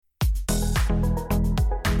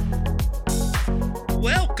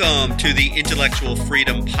Welcome to the Intellectual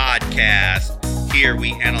Freedom Podcast. Here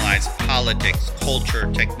we analyze politics,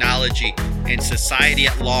 culture, technology, and society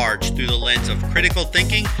at large through the lens of critical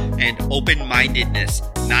thinking and open-mindedness,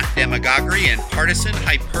 not demagoguery and partisan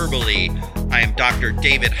hyperbole. I am Dr.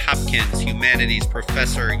 David Hopkins, humanities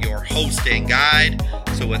professor, your host and guide.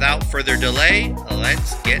 So without further delay,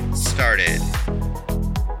 let's get started.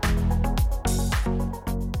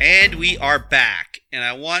 And we are back, and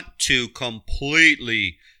I want to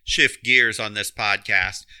completely shift gears on this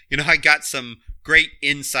podcast. I got some great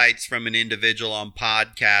insights from an individual on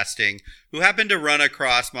podcasting who happened to run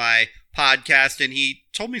across my podcast, and he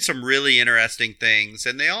told me some really interesting things,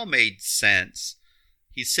 and they all made sense.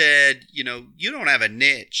 He said, you don't have a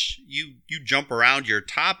niche. You jump around your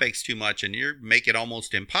topics too much, and you make it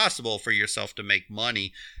almost impossible for yourself to make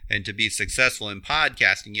money and to be successful in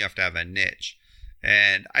podcasting. You have to have a niche.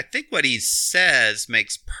 And I think what he says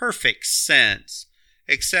makes perfect sense,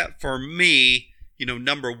 except for me.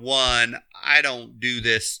 Number one, I don't do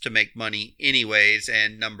this to make money anyways.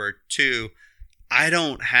 And number two, I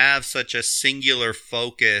don't have such a singular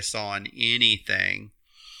focus on anything.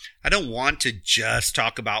 I don't want to just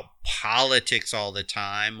talk about politics all the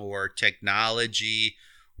time or technology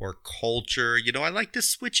or culture. I like to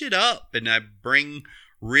switch it up, and I bring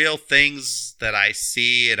real things that I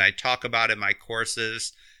see and I talk about in my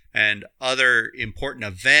courses and other important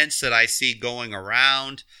events that I see going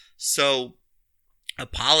around. So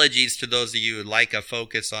apologies to those of you who like a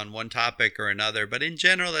focus on one topic or another, but in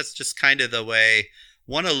general, that's just kind of the way I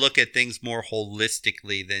want to look at things more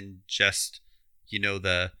holistically than just,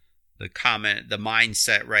 the comment, the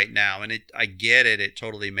mindset right now. And I get it. It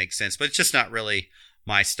totally makes sense, but it's just not really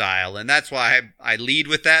my style. And that's why I lead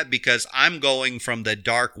with that, because I'm going from the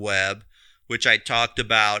dark web, which I talked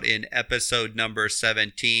about in episode number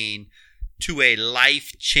 17, to a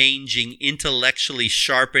life-changing, intellectually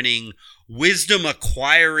sharpening,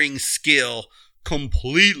 wisdom-acquiring skill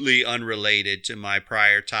completely unrelated to my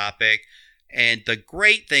prior topic. And the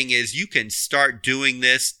great thing is you can start doing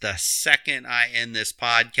this the second I end this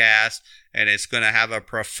podcast, and it's going to have a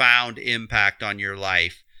profound impact on your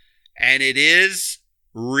life. And it is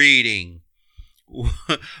reading.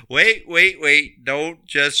 Wait. Don't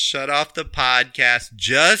just shut off the podcast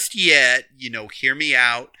just yet. Hear me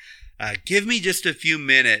out. Give me just a few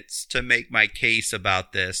minutes to make my case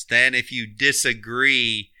about this. Then if you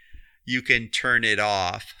disagree, you can turn it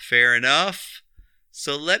off. Fair enough?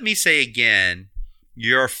 So let me say again,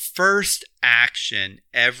 your first action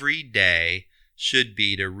every day should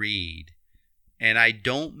be to read. And I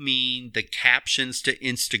don't mean the captions to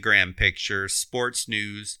Instagram pictures, sports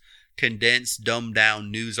news, condensed, dumbed-down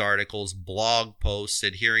news articles, blog posts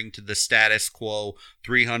adhering to the status quo,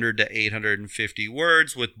 300 to 850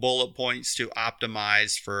 words with bullet points to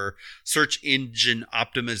optimize for search engine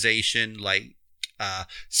optimization, like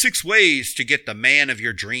 6 ways to get the man of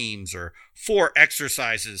your dreams or 4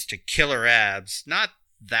 exercises to killer abs. Not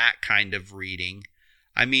that kind of reading.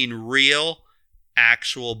 I mean real,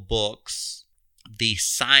 actual books. The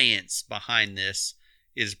science behind this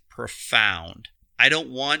is profound. I don't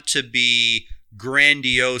want to be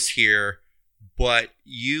grandiose here, but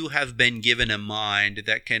you have been given a mind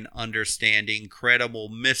that can understand incredible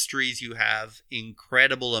mysteries. You have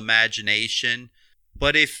incredible imagination.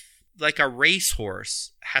 But if, like a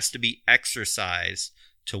racehorse has to be exercised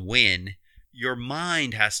to win, your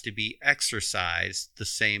mind has to be exercised the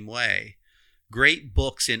same way. Great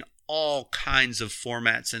books in all kinds of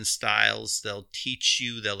formats and styles. They'll teach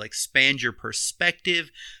you, they'll expand your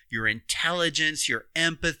perspective, your intelligence, your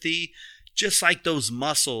empathy. Just like those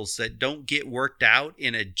muscles that don't get worked out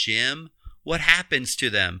in a gym, what happens to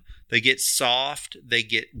them? They get soft, they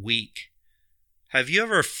get weak. Have you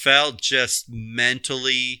ever felt just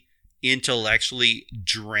mentally, intellectually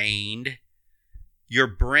drained? Your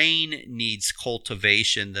brain needs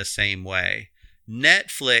cultivation the same way.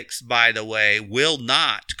 Netflix, by the way, will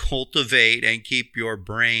not cultivate and keep your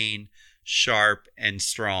brain sharp and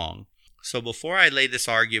strong. So before I lay this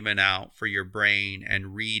argument out for your brain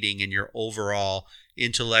and reading and your overall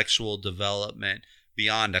intellectual development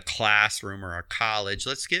beyond a classroom or a college,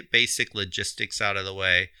 let's get basic logistics out of the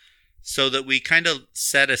way so that we kind of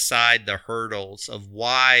set aside the hurdles of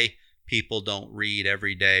why people don't read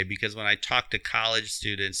every day. Because when I talk to college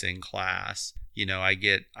students in class, I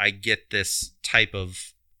get this type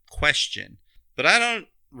of question, but I don't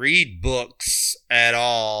read books at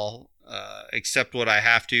all, except what I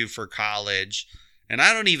have to for college. And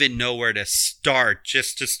I don't even know where to start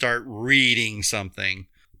just to start reading something.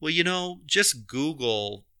 Well, just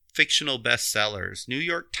Google fictional bestsellers, New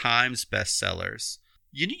York Times bestsellers.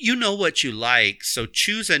 You know what you like, so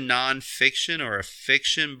choose a nonfiction or a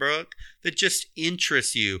fiction book that just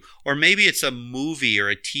interests you. Or maybe it's a movie or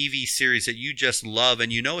a TV series that you just love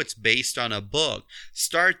and you know it's based on a book.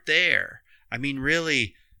 Start there. I mean,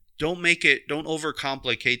 really, don't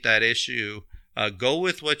overcomplicate that issue. Go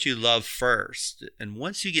with what you love first. And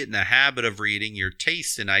once you get in the habit of reading, your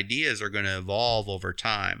tastes and ideas are going to evolve over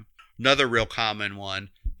time. Another real common one,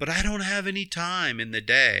 but I don't have any time in the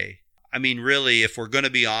day. I mean, really, if we're going to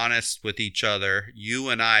be honest with each other, you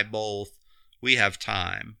and I both, we have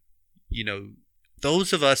time. You know,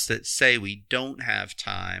 those of us that say we don't have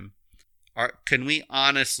time, can we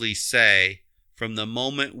honestly say from the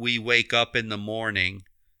moment we wake up in the morning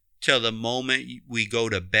till the moment we go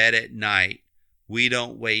to bed at night, we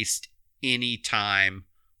don't waste any time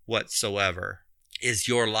whatsoever? Is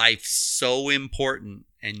your life so important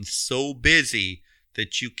and so busy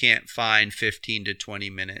that you can't find 15 to 20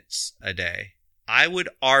 minutes a day? I would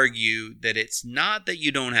argue that it's not that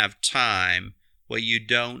you don't have time. What you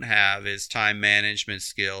don't have is time management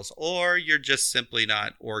skills, or you're just simply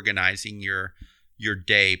not organizing your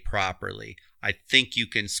day properly. I think you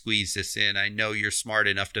can squeeze this in. I know you're smart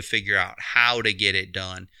enough to figure out how to get it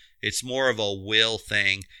done. It's more of a will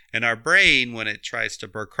thing. And our brain, when it tries to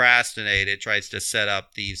procrastinate, it tries to set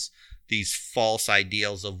up these false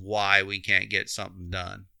ideals of why we can't get something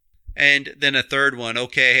done. And then a third one,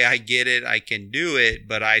 okay, I get it, I can do it,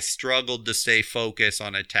 but I struggled to stay focused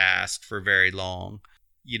on a task for very long.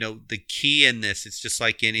 You know, the key in this, it's just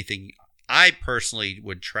like anything. I personally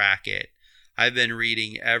would track it. I've been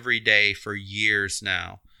reading every day for years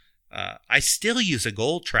now. I still use a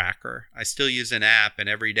goal tracker. I still use an app, and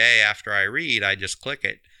every day after I read, I just click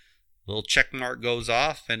it. Little check mark goes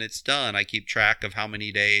off and it's done. I keep track of how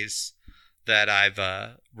many days that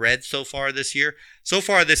I've read so far this year. So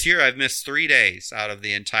far this year, I've missed 3 days out of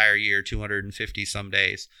the entire year, 250 some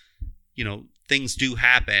days. You know, things do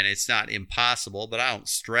happen. It's not impossible, but I don't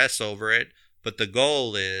stress over it. But the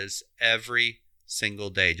goal is every single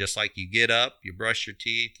day, just like you get up, you brush your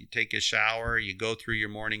teeth, you take a shower, you go through your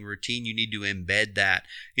morning routine, you need to embed that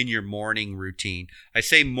in your morning routine. I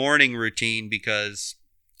say morning routine because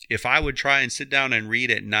if I would try and sit down and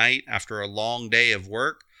read at night after a long day of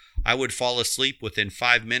work, I would fall asleep within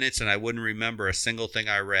 5 minutes and I wouldn't remember a single thing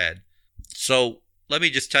I read. So let me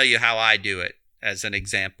just tell you how I do it as an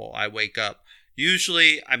example. I wake up.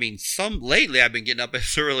 Usually, lately I've been getting up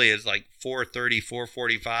as early as like 4:30,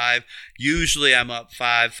 4:45. Usually I'm up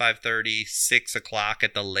 5:30, 6 o'clock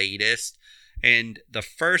at the latest. And the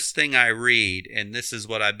first thing I read, and this is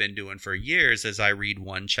what I've been doing for years, is I read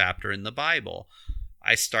one chapter in the Bible.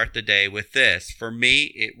 I start the day with this. For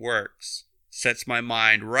me, it works. Sets my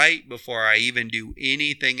mind right before I even do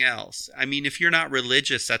anything else. I mean, if you're not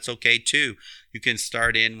religious, that's okay too. You can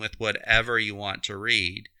start in with whatever you want to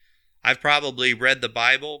read. I've probably read the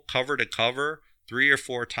Bible cover to cover 3 or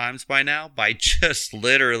 4 times by now by just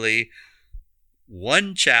literally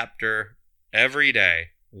one chapter every day.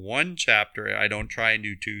 One chapter. I don't try and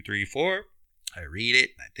do 2, 3, 4. I read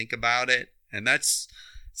it, I think about it, and it's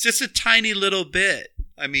just a tiny little bit.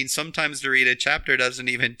 I mean, sometimes to read a chapter doesn't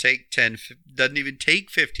even take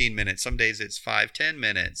 15 minutes. Some days it's 5-10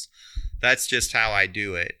 minutes. That's just how I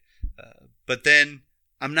do it. But then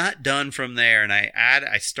I'm not done from there, and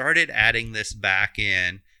I started adding this back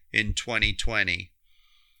in 2020.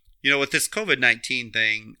 You know, with this COVID-19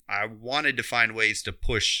 thing, I wanted to find ways to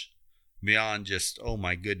push beyond just, oh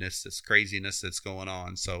my goodness, this craziness that's going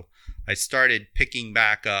on. So I started picking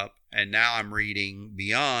back up, and now I'm reading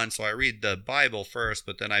beyond. So I read the Bible first,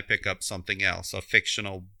 but then I pick up something else, a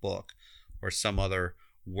fictional book or some other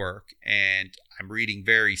work, and I'm reading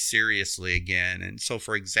very seriously again. And so,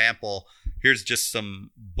 for example, here's just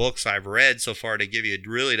some books I've read so far to give you. It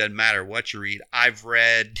really doesn't matter what you read. I've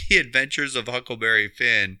read The Adventures of Huckleberry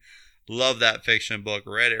Finn. Love that fiction book.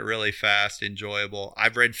 Read it really fast, enjoyable.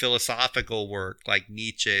 I've read philosophical work like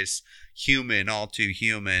Nietzsche's Human, All Too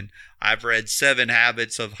Human. I've read 7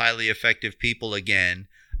 Habits of Highly Effective People again.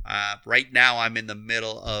 Right now I'm in the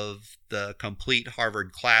middle of the complete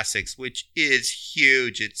Harvard Classics, which is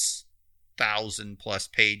huge. It's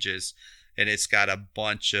 1,000+ pages, and it's got a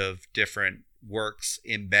bunch of different works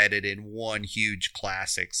embedded in one huge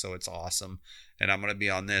classic. So it's awesome. And I'm going to be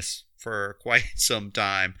on this for quite some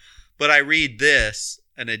time. But I read this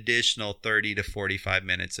an additional 30 to 45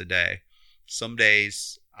 minutes a day. Some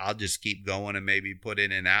days I'll just keep going and maybe put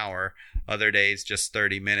in an hour. Other days, just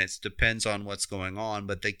 30 minutes. Depends on what's going on.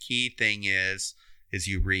 But the key thing is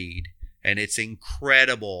you read. And it's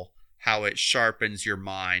incredible how it sharpens your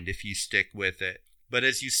mind if you stick with it. But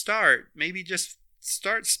as you start, maybe just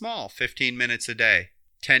start small, 15 minutes a day,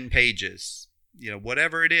 10 pages.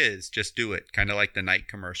 whatever it is, just do it. Kind of like the Nike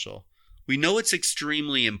commercial. We know it's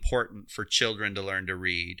extremely important for children to learn to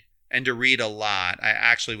read and to read a lot. I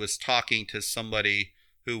actually was talking to somebody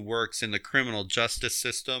who works in the criminal justice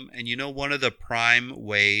system. And one of the prime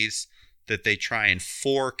ways that they try and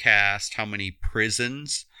forecast how many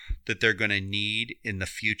prisons that they're going to need in the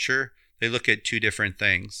future, they look at two different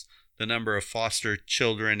things: the number of foster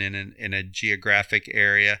children in a geographic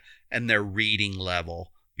area and their reading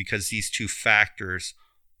level, because these two factors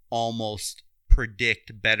almost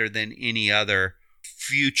predict better than any other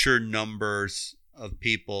future numbers of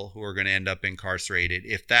people who are going to end up incarcerated.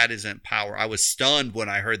 If that isn't power, I was stunned when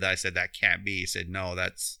I heard that. I said, that can't be. He said, no,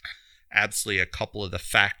 that's absolutely a couple of the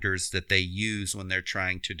factors that they use when they're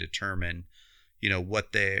trying to determine,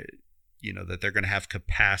 what they, that they're going to have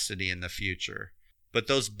capacity in the future. But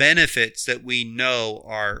those benefits that we know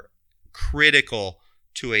are critical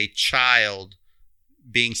to a child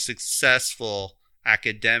being successful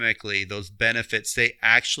academically, those benefits, they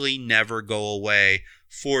actually never go away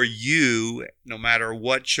for you, no matter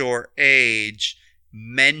what your age,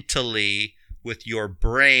 mentally, with your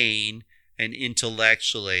brain and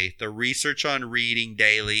intellectually. The research on reading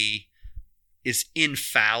daily is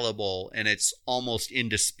infallible, and it's almost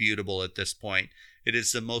indisputable at this point. It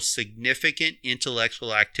is the most significant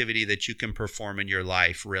intellectual activity that you can perform in your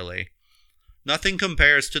life, really. Nothing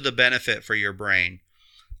compares to the benefit for your brain.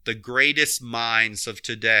 The greatest minds of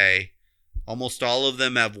today, almost all of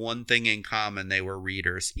them have one thing in common: they were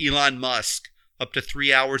readers. Elon Musk, up to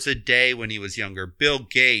 3 hours a day when he was younger. Bill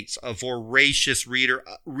Gates, a voracious reader,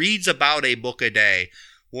 reads about a book a day.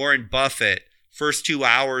 Warren Buffett, first 2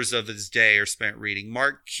 hours of his day are spent reading.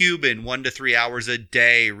 Mark Cuban, 1 to 3 hours a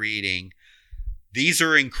day reading. These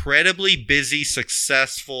are incredibly busy,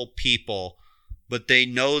 successful people, but they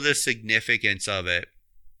know the significance of it.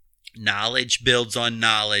 Knowledge builds on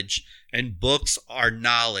knowledge, and books are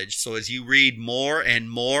knowledge. So as you read more and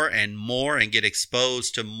more and more and get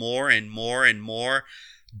exposed to more and more and more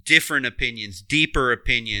different opinions, deeper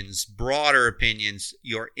opinions, broader opinions,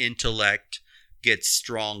 your intellect gets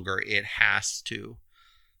stronger. It has to.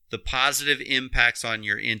 The positive impacts on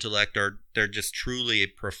your intellect they're just truly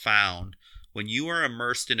profound. When you are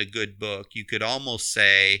immersed in a good book, you could almost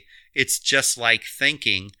say it's just like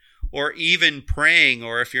thinking, or even praying,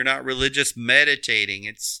 or if you're not religious, meditating.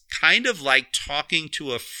 It's kind of like talking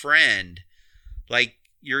to a friend. Like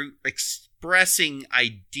you're expressing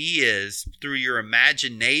ideas through your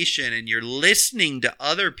imagination, and you're listening to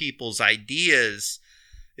other people's ideas.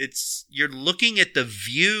 You're looking at the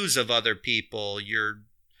views of other people. You're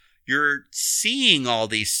seeing all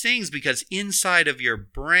these things because inside of your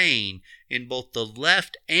brain, in both the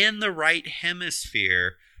left and the right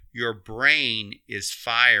hemisphere, your brain is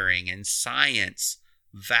firing, and science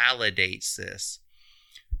validates this.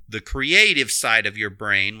 The creative side of your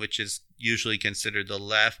brain, which is usually considered the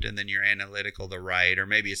left, and then your analytical, the right, or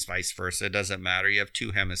maybe it's vice versa. It doesn't matter. You have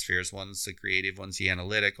two hemispheres. One's the creative, one's the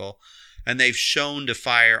analytical. And they've shown to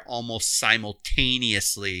fire almost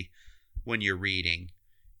simultaneously when you're reading.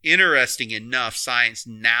 Interesting enough, science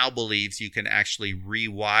now believes you can actually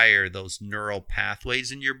rewire those neural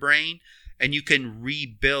pathways in your brain, and you can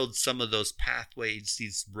rebuild some of those pathways,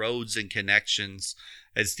 these roads and connections,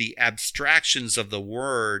 as the abstractions of the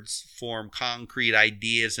words form concrete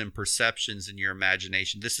ideas and perceptions in your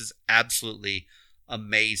imagination. This is absolutely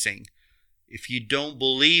amazing. If you don't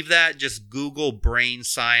believe that, just Google brain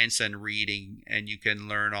science and reading, and you can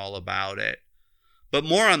learn all about it. But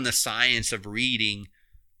more on the science of reading.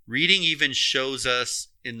 Reading even shows us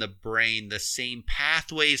in the brain the same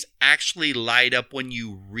pathways actually light up when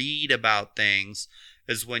you read about things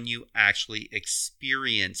as when you actually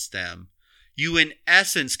experience them. You, in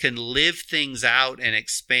essence, can live things out and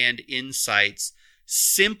expand insights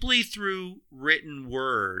simply through written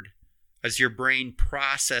word as your brain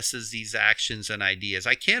processes these actions and ideas.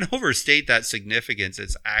 I can't overstate that significance.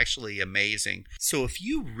 It's actually amazing. So if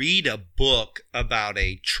you read a book about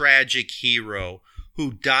a tragic hero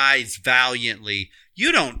who dies valiantly,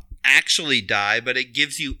 you don't actually die, but it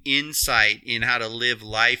gives you insight in how to live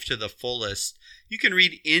life to the fullest. You can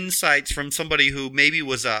read insights from somebody who maybe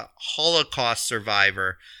was a Holocaust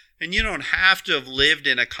survivor, and you don't have to have lived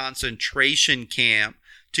in a concentration camp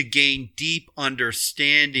to gain deep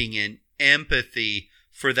understanding and empathy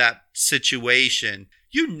for that situation.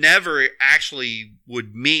 You never actually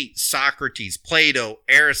would meet Socrates, Plato,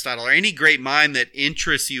 Aristotle, or any great mind that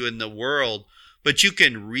interests you in the world, but you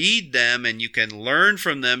can read them and you can learn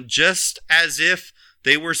from them just as if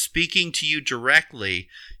They were speaking to you directly.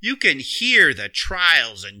 You can hear the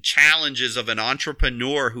trials and challenges of an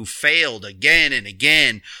entrepreneur who failed again and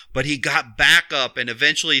again, but he got back up and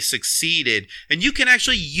eventually succeeded. And you can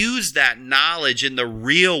actually use that knowledge in the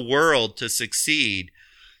real world to succeed.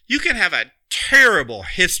 You can have a terrible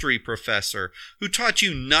history professor who taught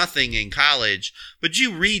you nothing in college, but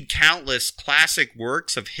you read countless classic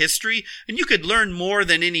works of history and you could learn more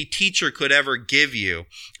than any teacher could ever give you.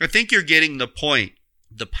 I think you're getting the point.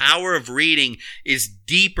 The power of reading is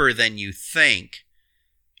deeper than you think.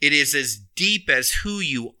 It is as deep as who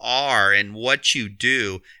you are and what you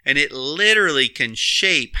do, and it literally can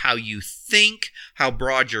shape how you think, how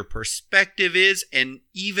broad your perspective is, and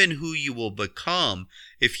even who you will become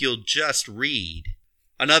if you'll just read.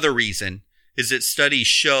 Another reason is that studies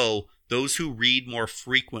show those who read more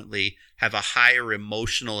frequently have a higher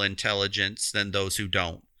emotional intelligence than those who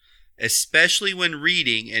don't, especially when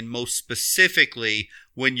reading, and most specifically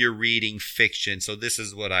when you're reading fiction. So this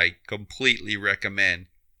is what I completely recommend.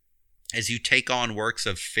 As you take on works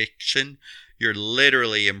of fiction, you're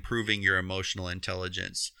literally improving your emotional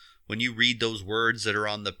intelligence. When you read those words that are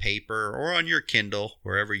on the paper or on your Kindle,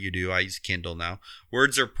 wherever you do, I use Kindle now,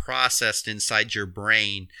 words are processed inside your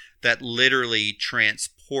brain that literally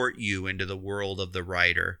transport you into the world of the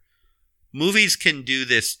writer. Movies can do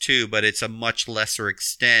this too, but it's a much lesser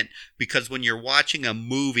extent, because when you're watching a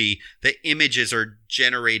movie, the images are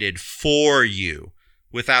generated for you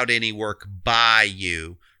without any work by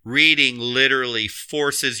you. Reading literally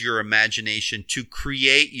forces your imagination to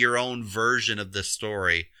create your own version of the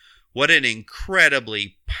story. What an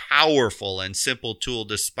incredibly powerful and simple tool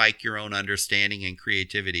to spike your own understanding and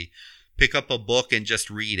creativity. Pick up a book and just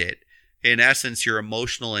read it. In essence, your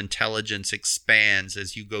emotional intelligence expands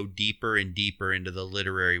as you go deeper and deeper into the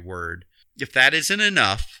literary word. If that isn't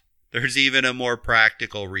enough, there's even a more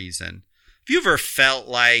practical reason. Have you ever felt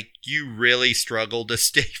like you really struggle to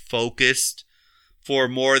stay focused for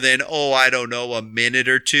more than, a minute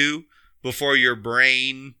or two before your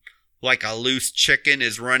brain, like a loose chicken,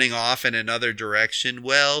 is running off in another direction?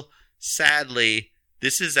 Well, sadly,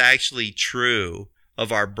 this is actually true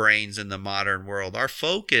of our brains in the modern world. Our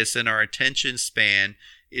focus and our attention span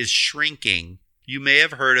is shrinking. You may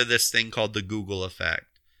have heard of this thing called the Google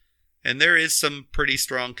effect. And there is some pretty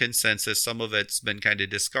strong consensus. Some of it's been kind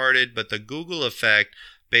of discarded, but the Google effect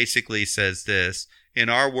basically says this: in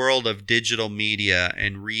our world of digital media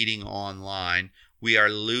and reading online, we are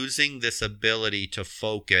losing this ability to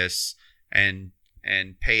focus and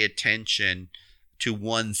pay attention to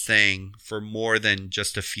one thing for more than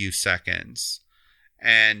just a few seconds.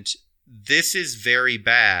 And this is very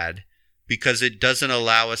bad because it doesn't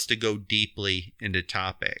allow us to go deeply into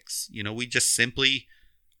topics. We just simply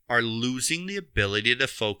are losing the ability to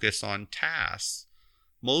focus on tasks.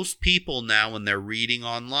 Most people now, when they're reading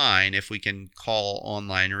online, if we can call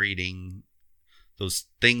online reading, those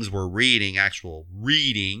things we're reading, actual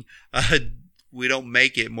reading, we don't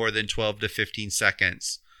make it more than 12 to 15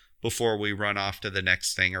 seconds before we run off to the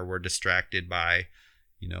next thing, or we're distracted by,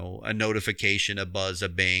 a notification, a buzz, a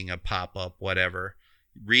bing, a pop-up, whatever.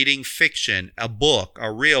 Reading fiction, a book,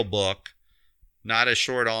 a real book, not a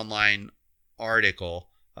short online article,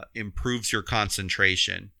 improves your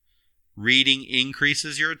concentration. Reading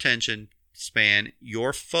increases your attention span,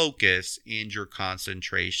 your focus, and your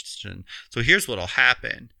concentration. So here's what'll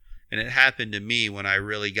happen. And it happened to me when I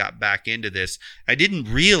really got back into this. I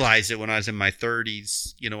didn't realize it when I was in my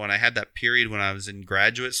 30s. When I had that period when I was in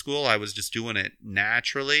graduate school, I was just doing it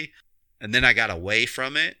naturally. And then I got away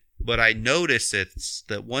from it. But I noticed it's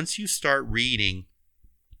that once you start reading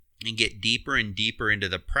and get deeper and deeper into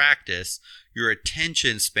the practice, your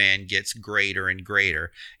attention span gets greater and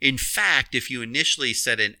greater. In fact, if you initially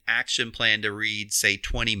set an action plan to read, say,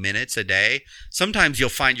 20 minutes a day, sometimes you'll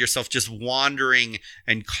find yourself just wandering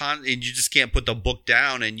and you just can't put the book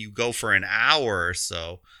down, and you go for an hour or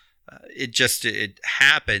so. It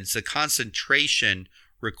happens. The concentration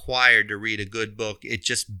required to read a good book, it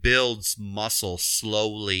just builds muscle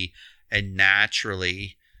slowly and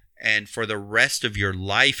naturally. And for the rest of your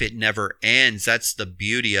life, it never ends. That's the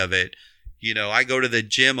beauty of it. I go to the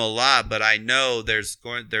gym a lot, but I know there's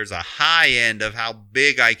a high end of how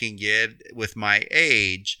big I can get with my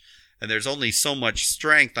age, and there's only so much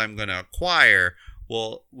strength I'm going to acquire.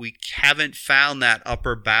 Well, we haven't found that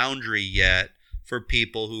upper boundary yet for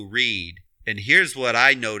people who read. And here's what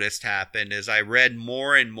I noticed happened as I read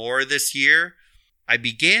more and more this year. I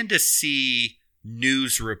began to see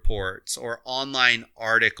news reports or online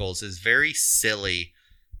articles as very silly,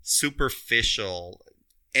 superficial,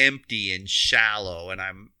 empty, and shallow. And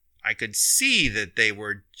I could see that they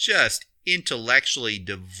were just intellectually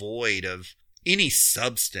devoid of any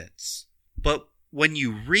substance. But when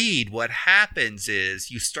you read, what happens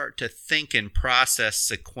is you start to think and process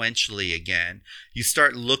sequentially again. You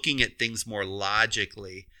start looking at things more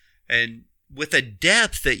logically and with a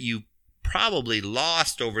depth that you probably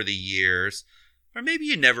lost over the years, or maybe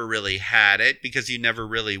you never really had it because you never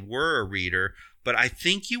really were a reader. But I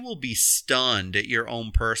think you will be stunned at your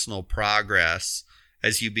own personal progress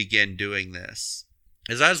as you begin doing this.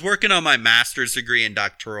 As I was working on my master's degree and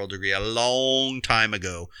doctoral degree a long time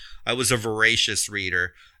ago, I was a voracious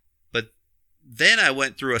reader. But then I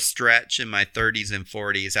went through a stretch in my 30s and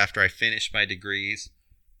 40s after I finished my degrees.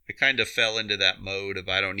 I kind of fell into that mode of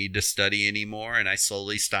I don't need to study anymore, and I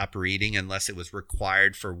slowly stopped reading unless it was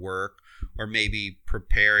required for work or maybe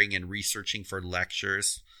preparing and researching for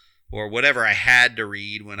lectures or whatever I had to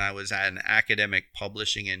read when I was at an academic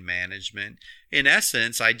publishing and management. In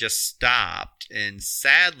essence, I just stopped. And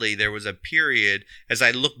sadly, there was a period, as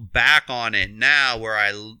I look back on it now, where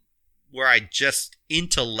I just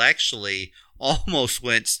intellectually almost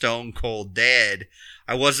went stone cold dead.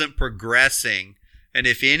 I wasn't progressing. And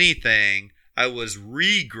if anything, I was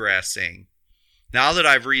regressing. Now that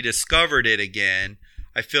I've rediscovered it again,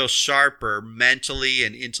 I feel sharper mentally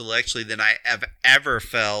and intellectually than I have ever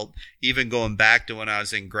felt, even going back to when I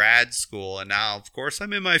was in grad school. And now, of course,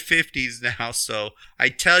 I'm in my 50s now. So I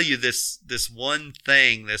tell you, this one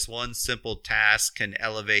thing, this one simple task can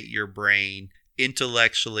elevate your brain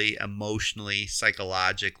intellectually, emotionally,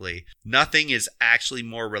 psychologically. Nothing is actually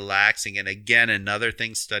more relaxing. And again, another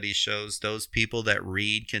thing study shows, those people that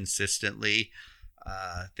read consistently,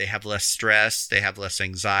 they have less stress, they have less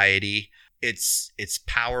anxiety. It's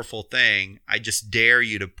powerful thing. I just dare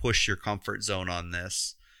you to push your comfort zone on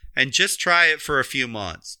this and just try it for a few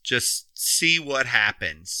months. Just see what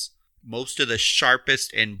happens. Most of the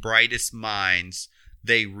sharpest and brightest minds,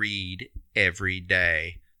 they read every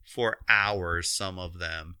day for hours, some of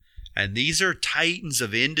them. And these are titans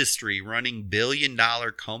of industry running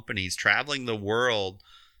billion-dollar companies, traveling the world,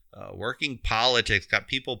 working politics, got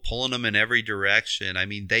people pulling them in every direction. I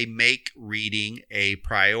mean, they make reading a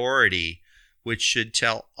priority, which should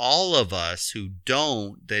tell all of us who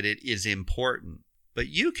don't that it is important. But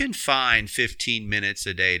you can find 15 minutes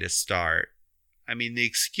a day to start. I mean, the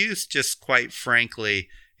excuse, just quite frankly,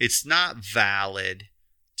 it's not valid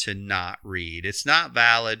to not read. It's not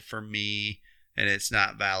valid for me, and it's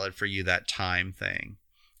not valid for you, that time thing.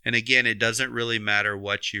 And again, it doesn't really matter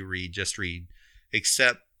what you read, just read.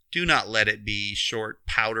 Except do not let it be short,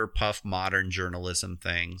 powder puff modern journalism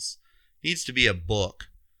things. It needs to be a book.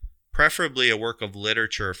 Preferably a work of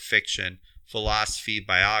literature or fiction, philosophy,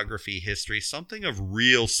 biography, history, something of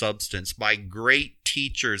real substance by great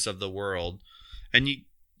teachers of the world. And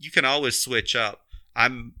you can always switch up.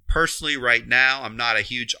 I'm personally right now, I'm not a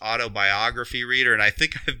huge autobiography reader, and I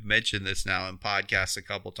think I've mentioned this now in podcasts a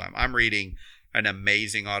couple times. I'm reading an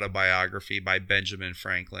amazing autobiography by Benjamin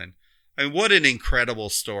Franklin. I mean, what an incredible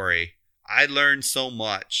story. I learned so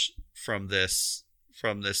much from this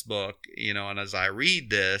book, and as I read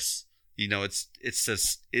this,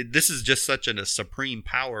 this is just such a supreme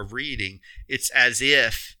power of reading. It's as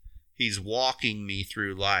if he's walking me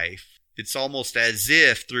through life. It's almost as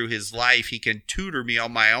if through his life he can tutor me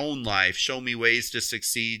on my own life, show me ways to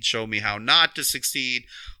succeed, show me how not to succeed,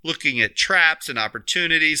 looking at traps and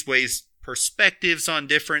opportunities, perspectives on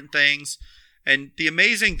different things. And the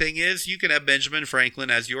amazing thing is you can have Benjamin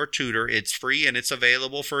Franklin as your tutor. It's free and it's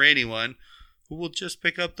available for anyone who will just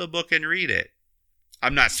pick up the book and read it.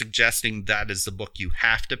 I'm not suggesting that is the book you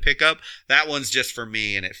have to pick up. That one's just for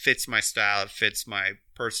me, and it fits my style. It fits my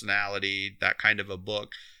personality, that kind of a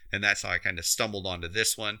book. And that's how I kind of stumbled onto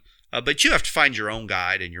this one. But you have to find your own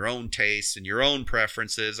guide and your own tastes and your own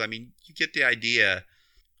preferences. I mean, you get the idea.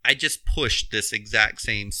 I just pushed this exact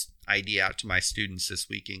same idea out to my students this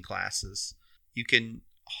week in classes. You can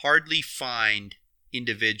hardly find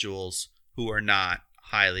individuals who are not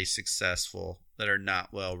highly successful, that are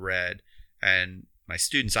not well read. And my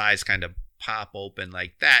students' eyes kind of pop open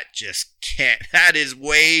like, that just can't, that is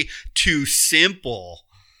way too simple.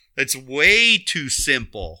 It's way too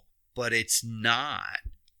simple, but it's not.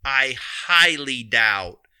 I highly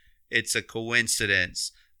doubt it's a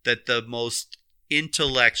coincidence that the most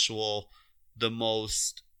intellectual, the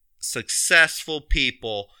most successful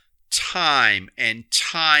people, time and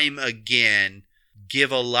time again,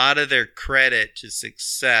 give a lot of their credit to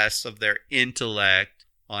success of their intellect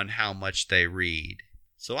on how much they read.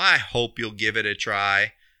 So I hope you'll give it a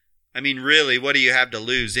try. I mean, really, what do you have to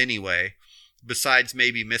lose anyway? Besides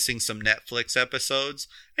maybe missing some Netflix episodes.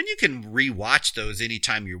 And you can rewatch those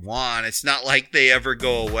anytime you want. It's not like they ever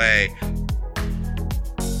go away.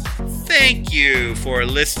 thank you for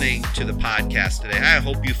listening to the podcast today. I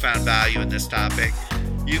hope you found value in this topic.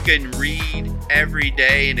 You can read every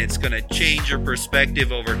day and it's going to change your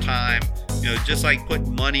perspective over time. Just like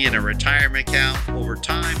putting money in a retirement account, over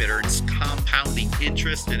time it earns compounding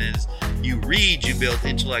interest, and as you read, you build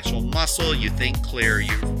intellectual muscle, you think clear,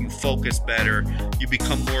 you focus better, you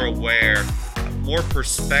become more aware, more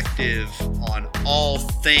perspective on all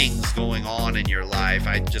things going on in your life.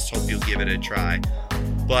 I just hope you'll give it a try.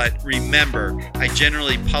 But remember, I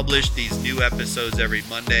generally publish these new episodes every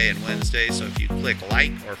Monday and Wednesday, so if you click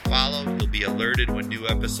like or follow, you'll be alerted when new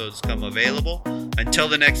episodes come available. Until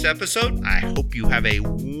the next episode, I hope you have a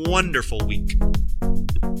wonderful week.